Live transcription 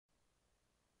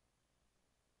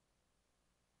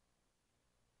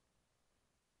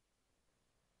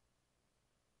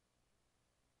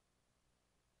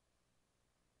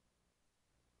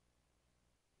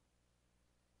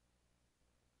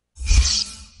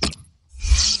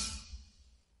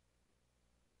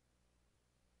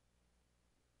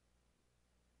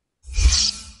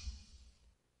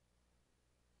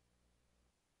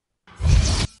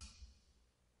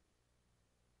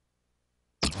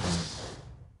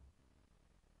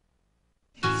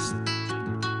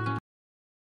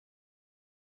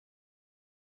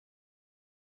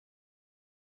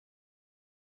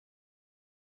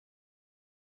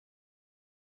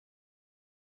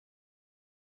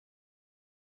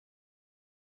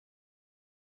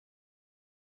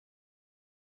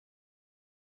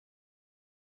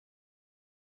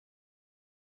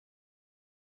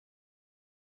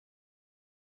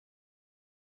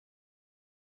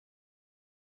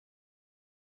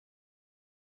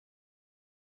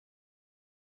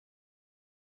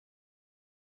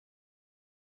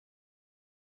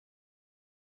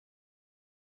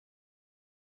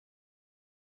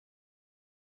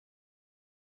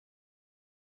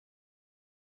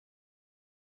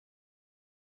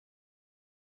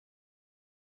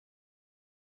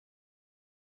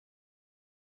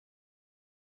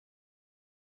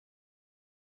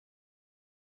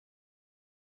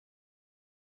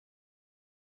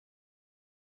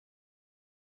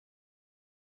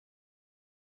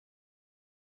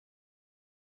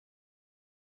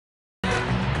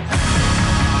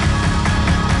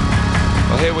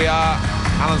Here we are,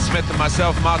 Alan Smith and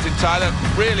myself, Martin Tyler,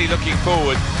 really looking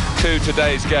forward to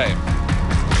today's game.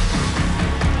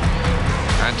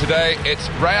 And today it's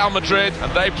Real Madrid and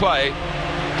they play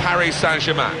Paris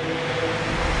Saint-Germain.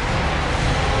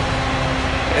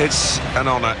 It's an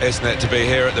honour, isn't it, to be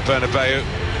here at the Bernabeu.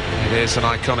 It is an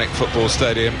iconic football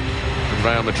stadium, and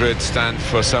Real Madrid stand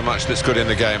for so much that's good in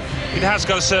the game. It has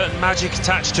got a certain magic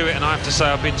attached to it, and I have to say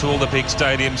I've been to all the big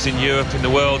stadiums in Europe, in the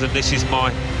world, and this is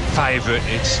my favourite.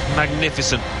 It's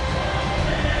magnificent.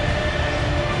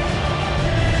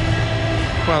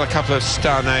 Well, a couple of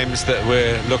star names that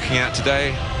we're looking at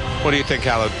today. What do you think,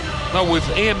 Alan? Well,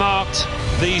 we've earmarked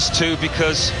these two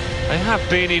because they have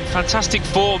been in fantastic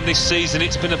form this season.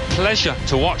 It's been a pleasure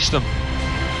to watch them.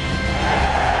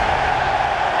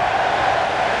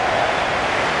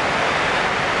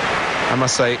 I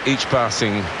must say, each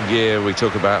passing year we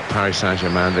talk about Paris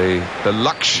Saint-Germain, the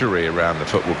luxury around the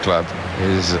football club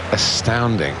is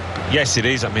astounding. Yes, it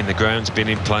is. I mean, the ground's been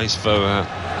in place for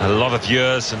a lot of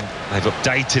years, and they've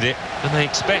updated it, and they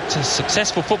expect a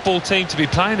successful football team to be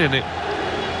playing in it.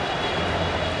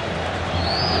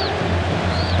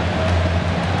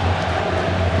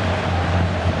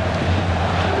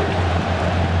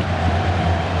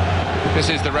 This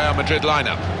is the Real Madrid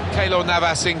lineup. Keylor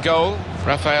Navas in goal.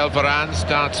 Rafael Varane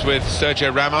starts with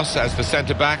Sergio Ramos as the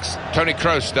centre-backs. Toni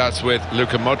Kroos starts with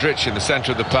Luka Modric in the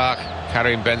centre of the park.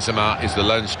 Karim Benzema is the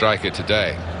lone striker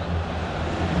today.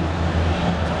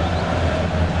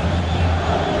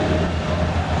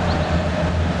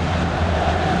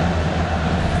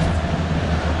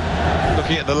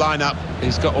 Looking at the lineup,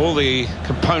 he's got all the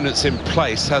components in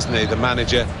place, hasn't he, the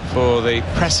manager, for the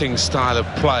pressing style of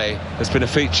play that's been a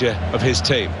feature of his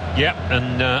team. Yep,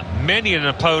 and many an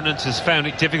opponent has found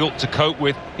it difficult to cope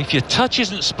with. If your touch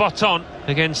isn't spot on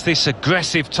against this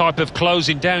aggressive type of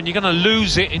closing down, you're going to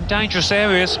lose it in dangerous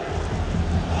areas.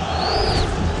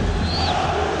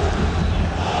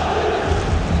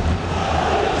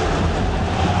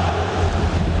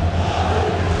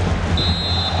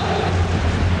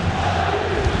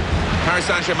 Paris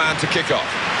Saint-Germain to kick off.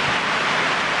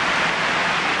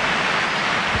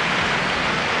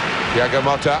 Thiago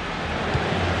Motta.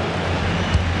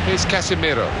 Here's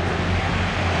Casemiro.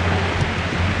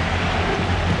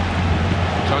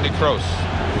 Toni Kroos.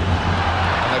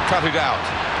 And they've cut it out.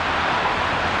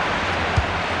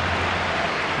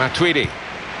 Matuidi.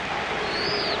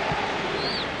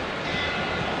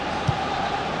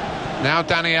 Now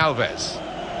Dani Alves.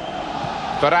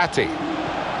 Verratti.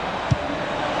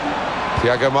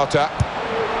 Thiago Motta.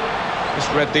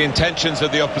 Just read the intentions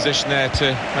of the opposition there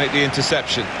to make the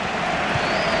interception.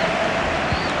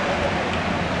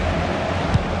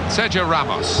 Sergio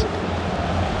Ramos.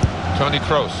 Toni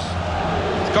Kroos.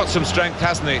 He's got some strength,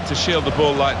 hasn't he, to shield the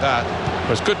ball like that.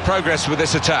 There's good progress with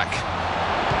this attack.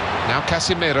 Now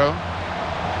Casemiro.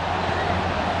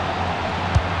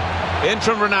 In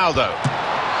from Ronaldo.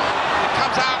 It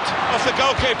comes out off the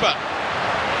goalkeeper.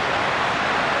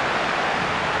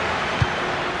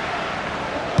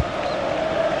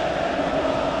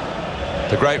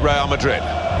 The great Real Madrid,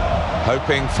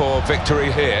 hoping for victory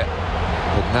here,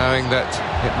 but knowing that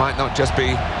it might not just be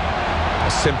a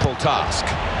simple task.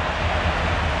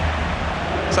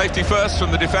 Safety first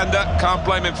from the defender, can't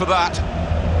blame him for that.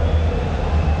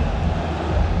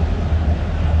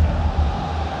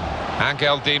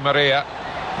 Angel Di Maria.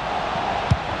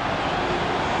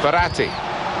 Verratti.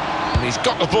 And he's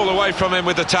got the ball away from him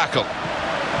with the tackle.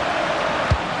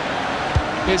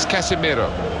 Here's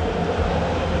Casemiro.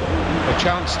 A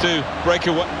chance to break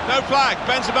away. No flag.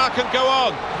 Benzema can go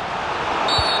on.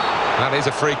 That is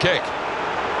a free kick.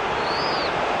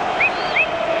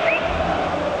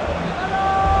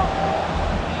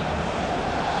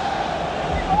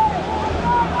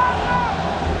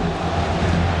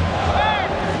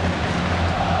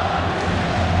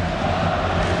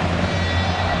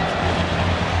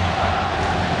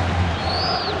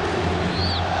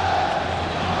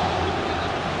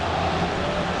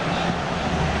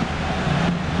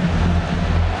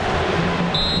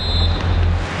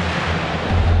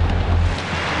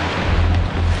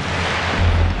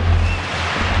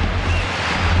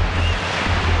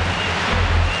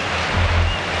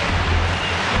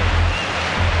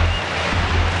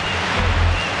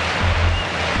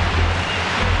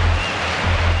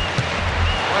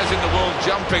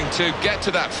 Jumping to get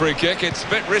to that free kick, it's a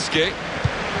bit risky.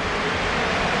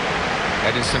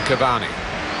 Edinson Cavani.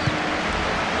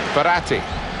 Verratti.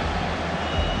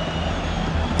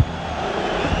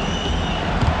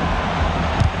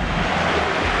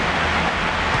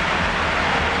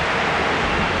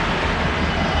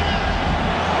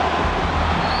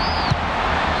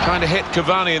 Trying to hit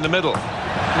Cavani in the middle.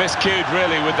 Miscued,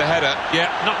 really, with the header. Yeah,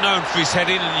 not known for his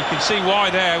heading, and you can see why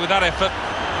there with that effort.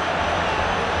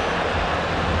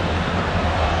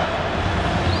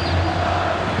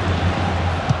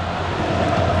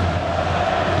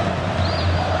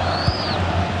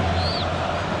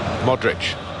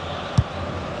 Modric.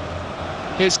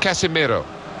 Here's Casemiro.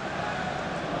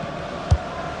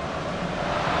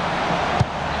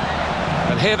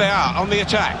 And here they are on the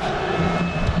attack.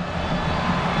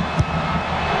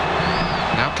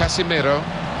 Now Casemiro.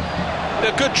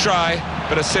 A good try,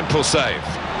 but a simple save.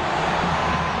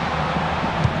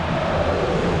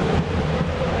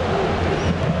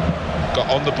 Got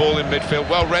on the ball in midfield,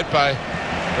 well read by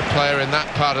the player in that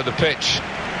part of the pitch.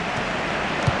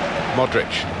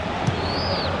 Modric.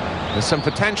 There's some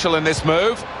potential in this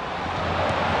move.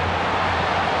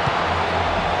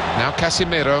 Now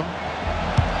Casemiro.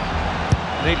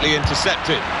 Neatly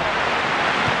intercepted.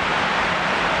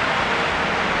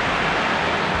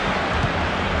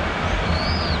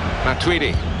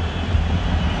 Matuidi.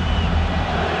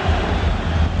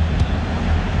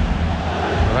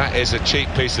 Well, that is a cheap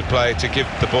piece of play to give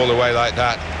the ball away like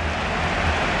that.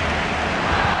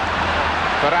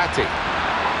 Verratti.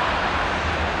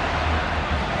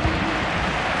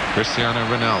 Cristiano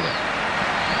Ronaldo.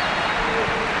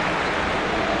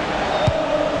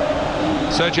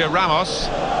 Sergio Ramos.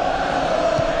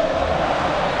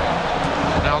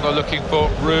 Ronaldo looking for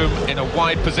room in a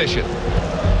wide position.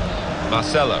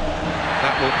 Marcelo.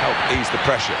 That will help ease the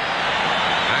pressure.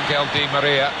 Angel Di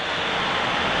Maria.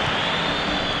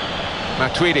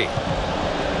 Matuidi.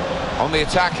 On the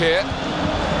attack here.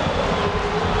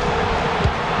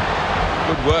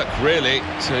 Good work, really,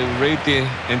 to read the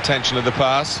intention of the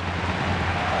pass.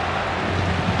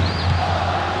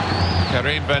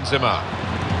 Karim Benzema.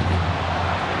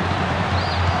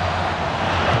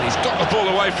 And he's got the ball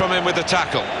away from him with the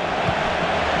tackle.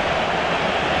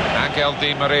 Angel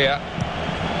Di Maria.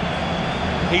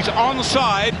 He's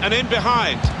onside and in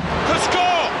behind. Could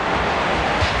score!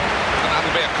 And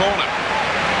that'll be a corner.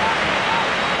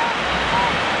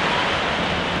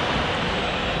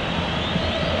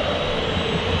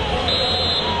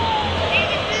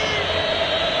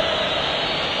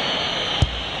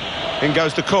 In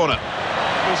goes the corner.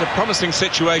 It was a promising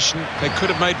situation. They could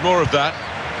have made more of that.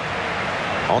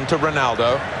 On to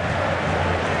Ronaldo.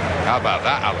 How about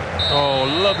that, Alan? Oh,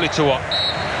 lovely to watch.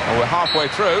 Well, we're halfway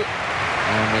through,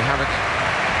 and we haven't...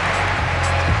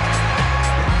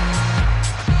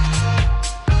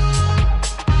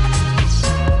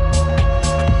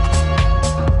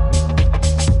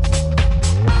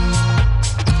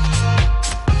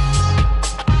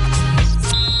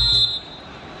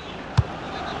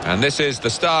 And this is the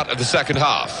start of the second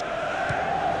half.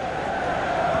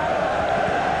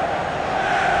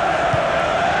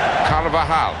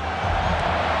 Carvajal.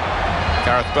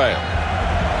 Gareth Bale.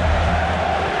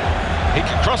 He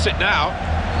can cross it now.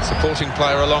 Supporting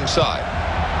player alongside.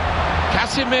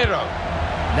 Casemiro.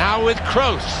 Now with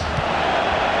Kroos.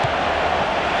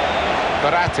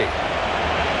 Verratti.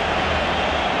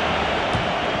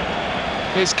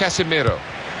 Here's Casemiro.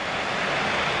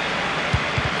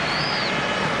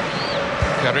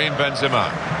 Karim Benzema.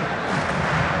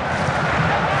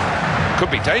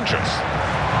 Could be dangerous.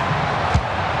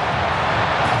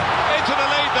 Into the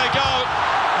lead they go.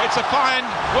 It's a fine,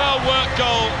 well-worked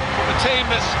goal from a team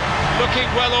that's looking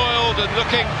well-oiled and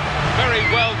looking very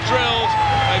well-drilled.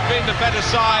 They've been the better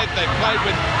side. They've played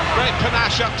with great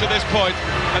panache up to this point.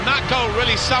 And that goal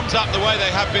really sums up the way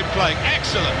they have been playing.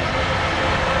 Excellent.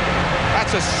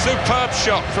 That's a superb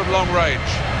shot from long range.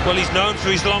 Well, he's known for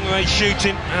his long-range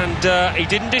shooting, and he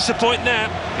didn't disappoint there.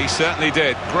 He certainly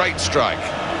did. Great strike.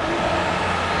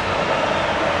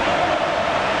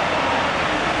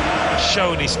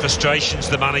 Showing his frustrations,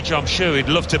 the manager. I'm sure he'd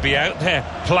love to be out there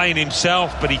playing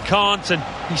himself, but he can't, and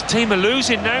his team are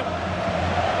losing now.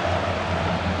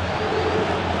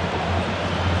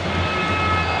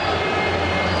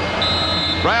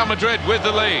 Real Madrid with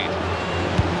the lead.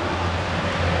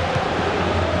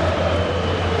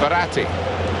 Verratti.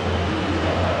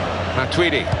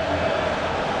 Matuidi.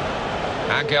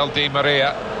 Angel Di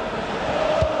Maria.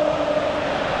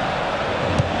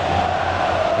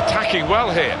 Attacking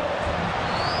well here.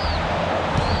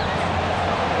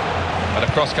 And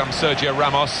across comes Sergio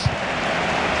Ramos.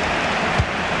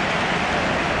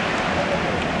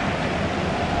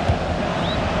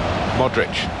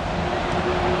 Modric.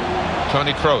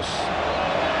 Toni Kroos.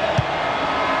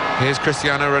 Here's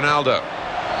Cristiano Ronaldo.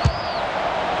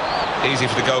 Easy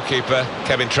for the goalkeeper,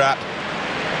 Kevin Trapp.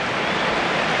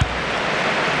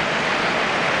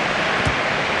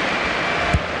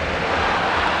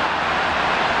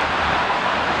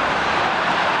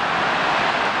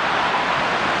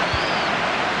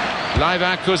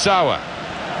 Leiva Kurzawa.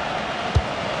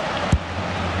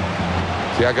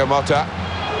 Thiago Motta.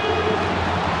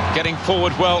 Getting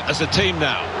forward well as a team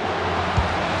now.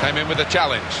 Came in with a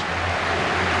challenge.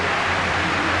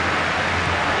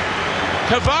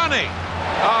 Cavani!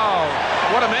 Oh,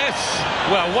 what a miss.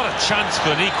 Well, what a chance for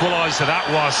an equaliser that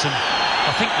was, and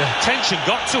I think the tension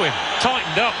got to him,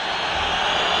 tightened up.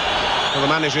 Well,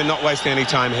 the manager not wasting any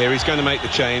time here. He's going to make the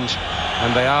change,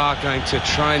 and they are going to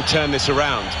try and turn this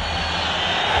around.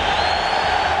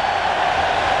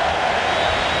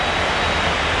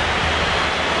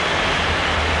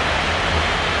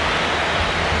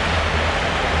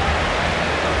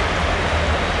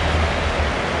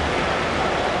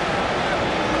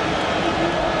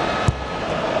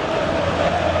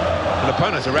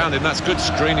 Opponents around him, that's good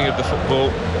screening of the football.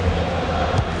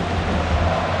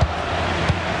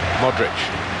 Modric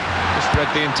just read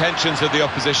the intentions of the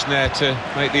opposition there to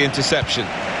make the interception.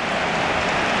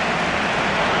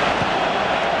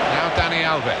 Now Dani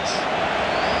Alves.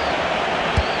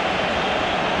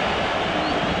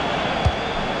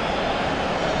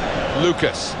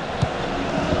 Lucas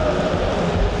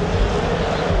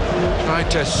trying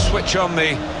to switch on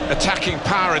the attacking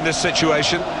power in this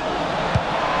situation.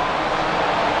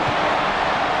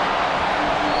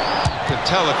 Could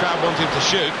tell the crowd want him to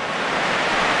shoot.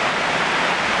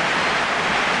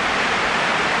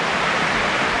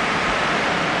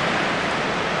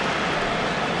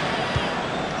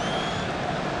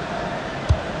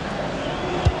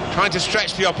 Trying to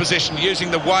stretch the opposition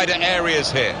using the wider areas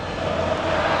here.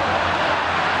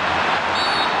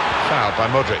 Fouled by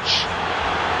Modric.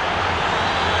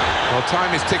 Well,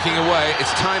 time is ticking away.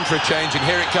 It's time for a change, and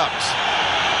here it comes.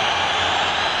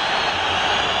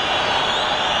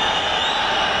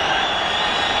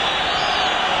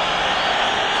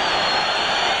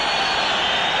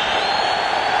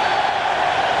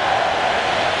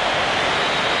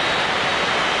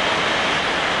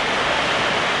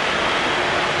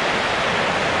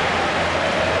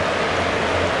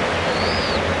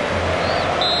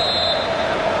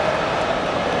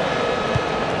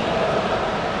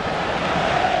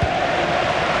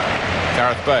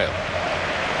 Bale.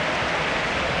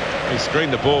 He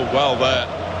screened the ball well there.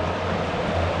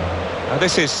 Now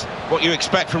this is what you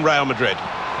expect from Real Madrid.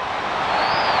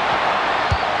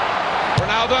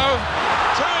 Ronaldo,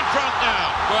 two in front now.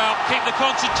 Well, keep the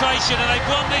concentration, and they've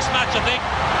won this match, I think.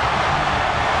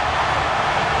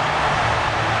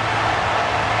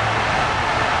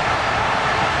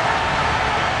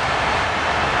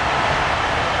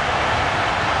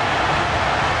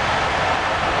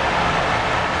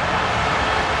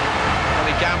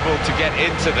 To get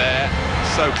into there,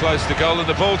 so close to goal, and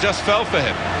the ball just fell for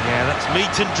him. Yeah, that's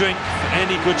meat and drink for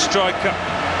any good striker.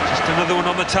 Just another one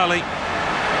on the tally.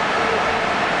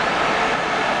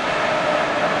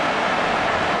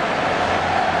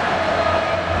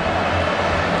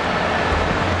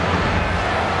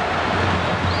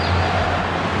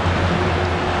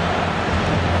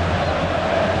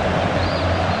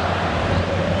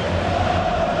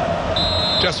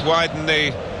 Just widen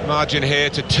the margin here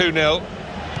to 2-0.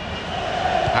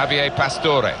 Javier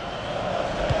Pastore.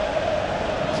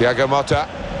 Thiago Motta.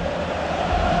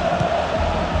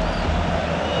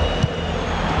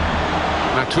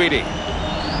 Matuidi.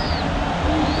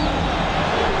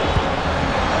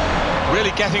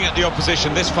 Really getting at the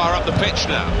opposition this far up the pitch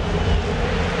now.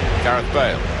 Gareth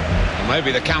Bale. And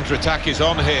maybe the counter-attack is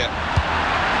on here.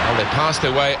 Well, they passed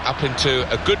their way up into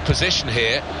a good position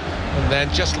here, and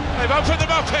then just... They've opened them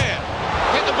up here.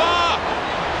 Hit the bar.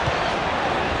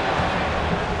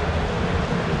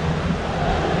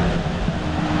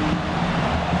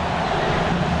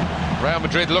 Real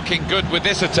Madrid looking good with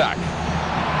this attack.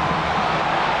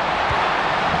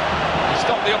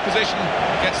 Stop the opposition,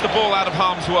 gets the ball out of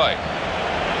harm's way.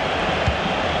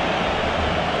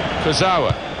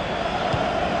 Kurzawa.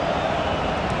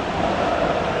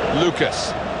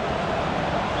 Lucas.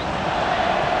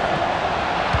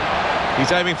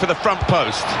 He's aiming for the front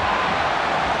post.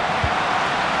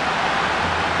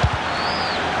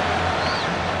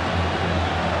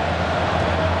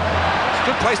 It's a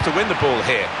good place to win the ball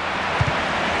here.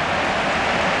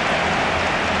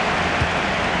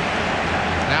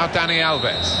 Now Dani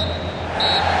Alves.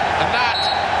 And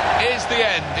that is the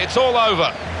end. It's all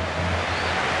over.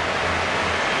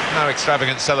 No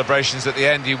extravagant celebrations at the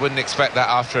end. You wouldn't expect that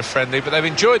after a friendly, but they've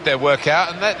enjoyed their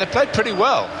workout and they played pretty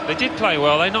well. They did play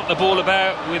well. They knocked the ball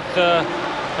about with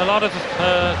a lot of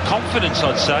confidence,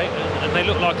 I'd say, and they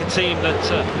look like a team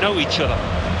that know each other.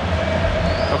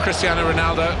 Well, Cristiano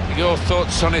Ronaldo, your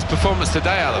thoughts on his performance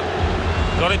today, Alan?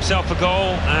 Got himself a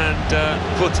goal and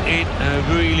put in a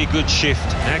really good shift.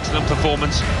 Excellent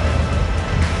performance.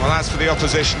 Well, as for the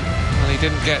opposition, well, he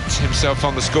didn't get himself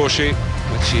on the score sheet,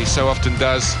 which he so often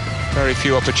does. Very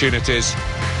few opportunities.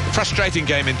 Frustrating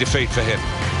game in defeat for him.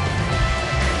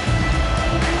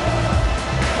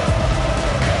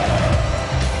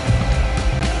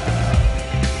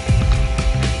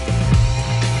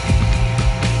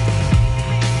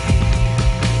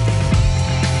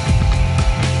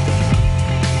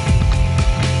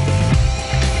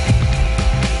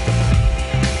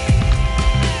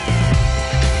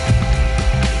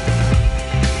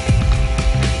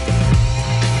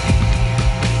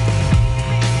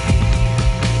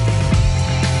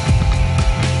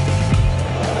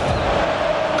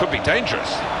 Dangerous.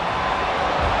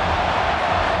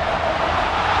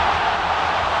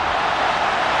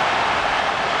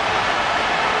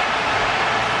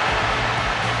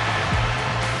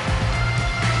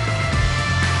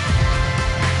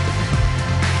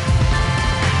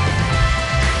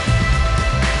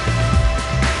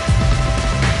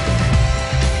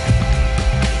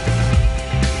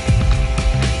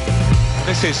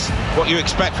 This is what you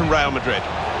expect from Real Madrid.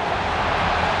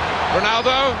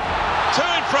 Ronaldo. Two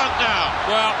in front now.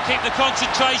 Well, keep the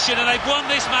concentration, and they've won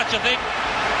this match, I think.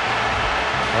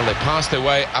 Well, they passed their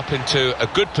way up into a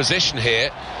good position here,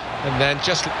 and then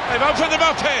just... They've opened them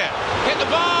up here. Hit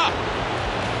the bar.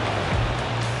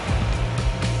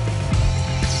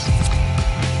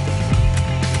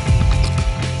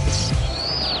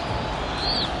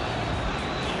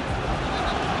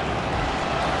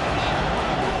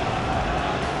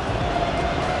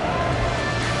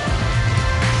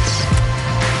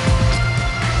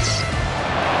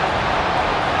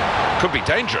 Could be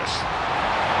dangerous.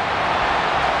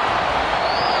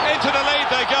 Into the lead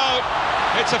they go.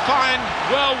 It's a fine,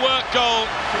 well-worked goal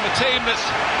from a team that's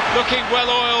looking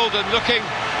well-oiled and looking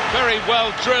very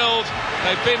well-drilled.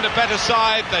 They've been the better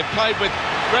side. They've played with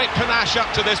great panache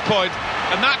up to this point,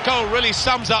 and that goal really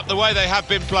sums up the way they have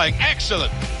been playing.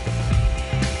 Excellent.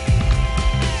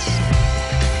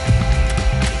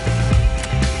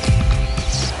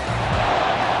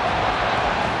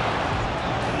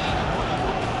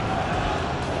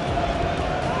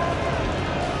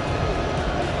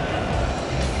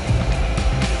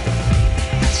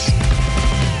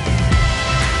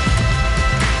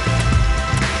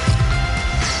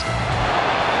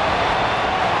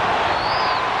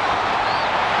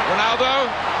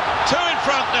 Two in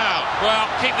front now. Well,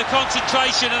 keep the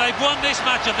concentration, and they've won this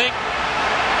match, I think.